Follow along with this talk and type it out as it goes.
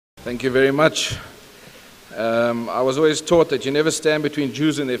Thank you very much. I was always taught that you never stand between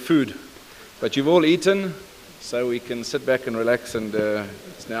Jews and their food, but you've all eaten, so we can sit back and relax, and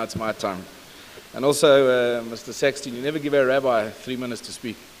now it's my time. And also, Mr. Saxton, you never give a rabbi 3 minutes to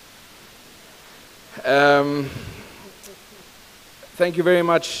speak. Thank you very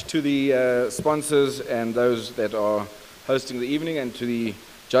much to the sponsors and those that are hosting the evening, and to the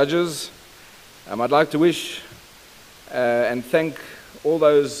judges. I'd like to wish and thank all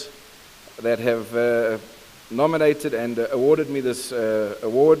those that have nominated and awarded me this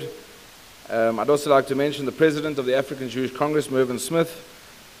award. I'd also like to mention the President of the African Jewish Congress, Mervyn Smith,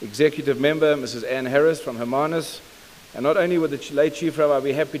 Executive Member, Mrs. Ann Harris from Hermanus, and not only would the late Chief Rabbi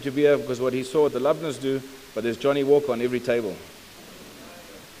be happy to be here because what he saw at the Lubnas do, but there's Johnny Walker on every table.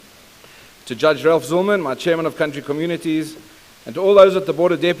 To Judge Ralph Zillman, my Chairman of Country Communities, and to all those at the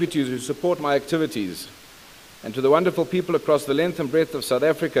Board of Deputies who support my activities, and to the wonderful people across the length and breadth of South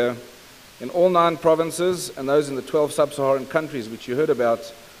Africa, in all 9 provinces, and those in the 12 sub-Saharan countries which you heard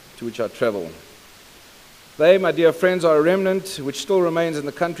about, to which I travel. They, my dear friends, are a remnant which still remains in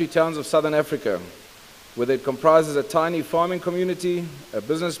the country towns of Southern Africa, whether it comprises a tiny farming community, a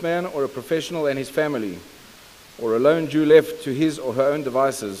businessman, or a professional and his family, or a lone Jew left to his or her own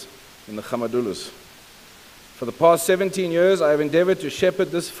devices in the Chamadulus. For the past 17 years, I have endeavored to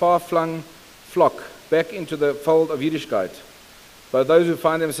shepherd this far-flung flock back into the fold of Yiddishkeit, both those who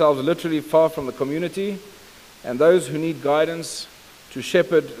find themselves literally far from the community and those who need guidance to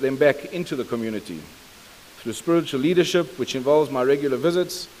shepherd them back into the community through spiritual leadership, which involves my regular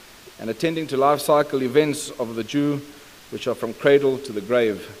visits and attending to life cycle events of the Jew, which are from cradle to the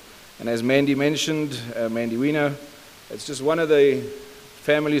grave. And as Mandy mentioned, Mandy Wiener, it's just one of the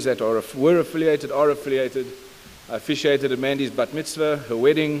families that are affiliated. I officiated at Mandy's bat mitzvah, her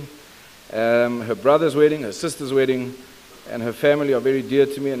wedding, her brother's wedding, her sister's wedding, and her family are very dear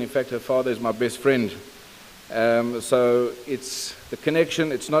to me, and in fact her father is my best friend. So it's the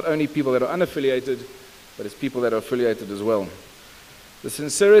connection. It's not only people that are unaffiliated, but it's people that are affiliated as well. The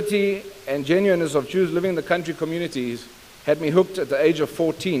sincerity and genuineness of Jews living in the country communities had me hooked at the age of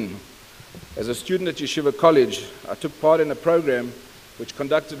 14. As a student at Yeshiva College, I took part in a program which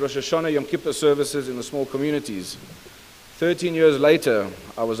conducted Rosh Hashanah Yom Kippur services in the small communities. 13 years later,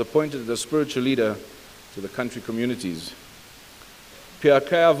 I was appointed as a spiritual leader to the country communities.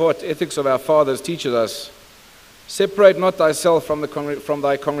 Pirkei Avot, Ethics of Our Fathers, teaches us, separate not thyself from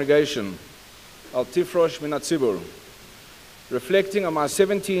thy congregation, al tifrosh min hatzibur. Reflecting on my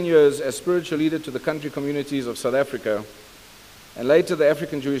 17 years as spiritual leader to the country communities of South Africa, and later the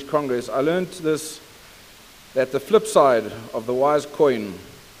African Jewish Congress, I learned this, that the flip side of the wise coin,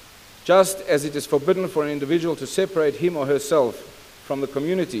 just as it is forbidden for an individual to separate him or herself from the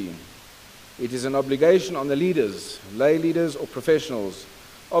community, it is an obligation on the leaders, lay leaders or professionals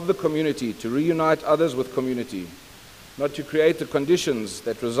of the community to reunite others with community, not to create the conditions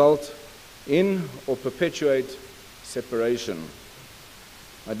that result in or perpetuate separation.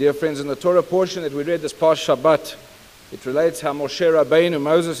 My dear friends, in the Torah portion that we read this past Shabbat, it relates how Moshe Rabbeinu,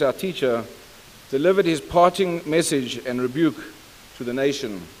 Moses, our teacher, delivered his parting message and rebuke to the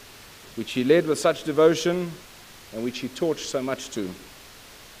nation, which he led with such devotion and which he taught so much to.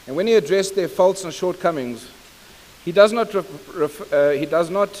 And when he addressed their faults and shortcomings, he does not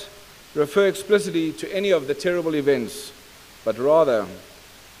refer explicitly to any of the terrible events, but rather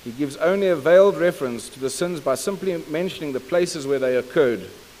he gives only a veiled reference to the sins by simply mentioning the places where they occurred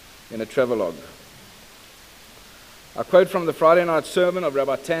in a travelogue. I quote from the Friday night sermon of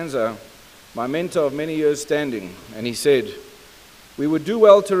Rabbi Tanzer, my mentor of many years standing, and he said, "We would do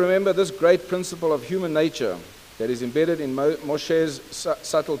well to remember this great principle of human nature that is embedded in Moshe's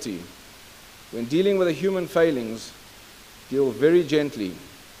subtlety. When dealing with the human failings, deal very gently,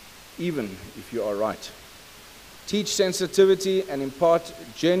 even if you are right. Teach sensitivity and impart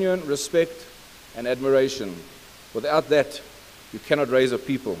genuine respect and admiration. Without that, you cannot raise a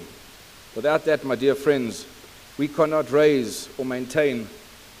people. Without that, my dear friends, we cannot raise or maintain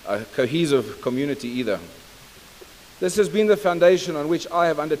a cohesive community either. This has been the foundation on which I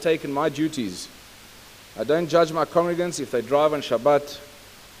have undertaken my duties. I don't judge my congregants if they drive on Shabbat,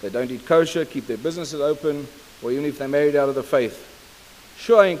 they don't eat kosher, keep their businesses open, or even if they're married out of the faith.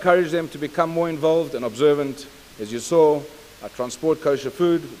 Sure, I encourage them to become more involved and observant. As you saw, I transport kosher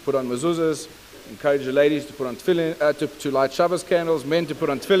food, put on mezuzahs, encourage the ladies to put on tefillin, to light Shabbos candles, men to put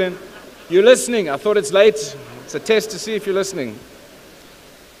on tefillin. You're listening. I thought it's late. It's a test to see if you're listening.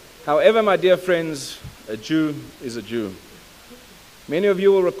 However, my dear friends, a Jew is a Jew. Many of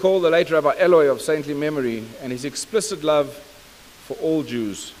you will recall the late Rabbi Eloi of saintly memory and his explicit love for all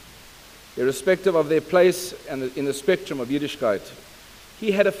Jews, irrespective of their place in the spectrum of Yiddishkeit.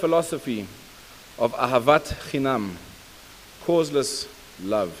 he had a philosophy of ahavat chinam, causeless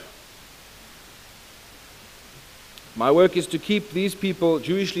love. My work is to keep these people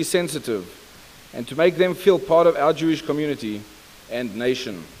Jewishly sensitive and to make them feel part of our Jewish community and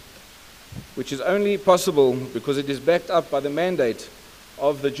nation, which is only possible because it is backed up by the mandate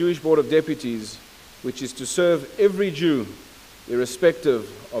of the Jewish Board of Deputies, which is to serve every Jew, irrespective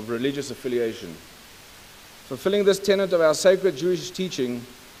of religious affiliation. Fulfilling this tenet of our sacred Jewish teaching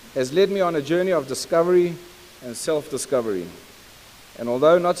has led me on a journey of discovery and self-discovery. And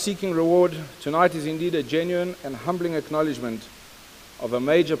although not seeking reward, tonight is indeed a genuine and humbling acknowledgement of a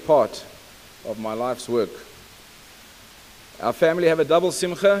major part of my life's work. Our family have a double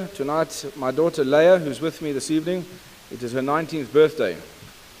simcha. Tonight, my daughter Leah, who's with me this evening, it is her 19th birthday.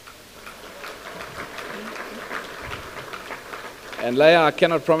 And Leah, I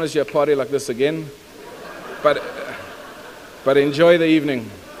cannot promise you a party like this again, but enjoy the evening.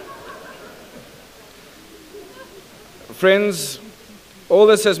 Friends, all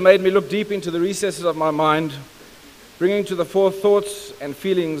this has made me look deep into the recesses of my mind, bringing to the fore thoughts and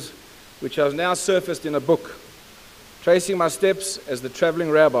feelings which have now surfaced in a book, tracing my steps as the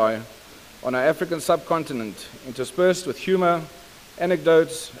traveling rabbi on our African subcontinent, interspersed with humor,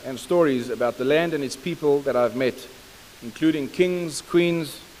 anecdotes, and stories about the land and its people that I've met, including kings,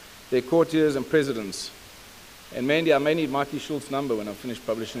 queens, their courtiers, and presidents. And Mandy, I may need Mikey Schultz's number when I finish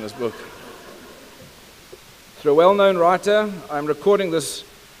publishing this book. Through a well-known writer, I'm recording this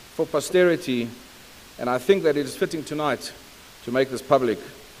for posterity, and I think that it is fitting tonight to make this public.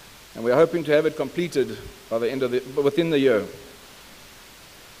 And we're hoping to have it completed by the end of within the year.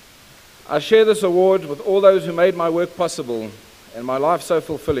 I share this award with all those who made my work possible and my life so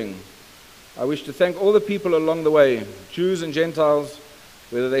fulfilling. I wish to thank all the people along the way, Jews and Gentiles,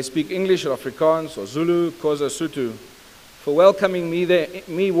 whether they speak English or Afrikaans or Zulu, Xhosa, Sotho, for welcoming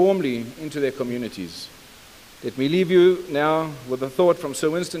me warmly into their communities. Let me leave you now with a thought from Sir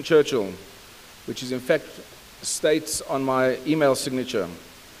Winston Churchill, which is in fact states on my email signature.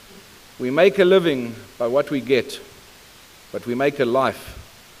 We make a living by what we get, but we make a life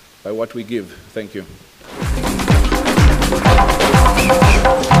by what we give. Thank you.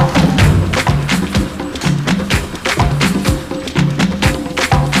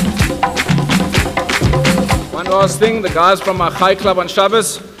 One last thing, the guys from my Chai Club on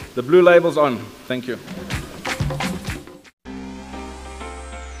Shabbos, the blue label's on. Thank you.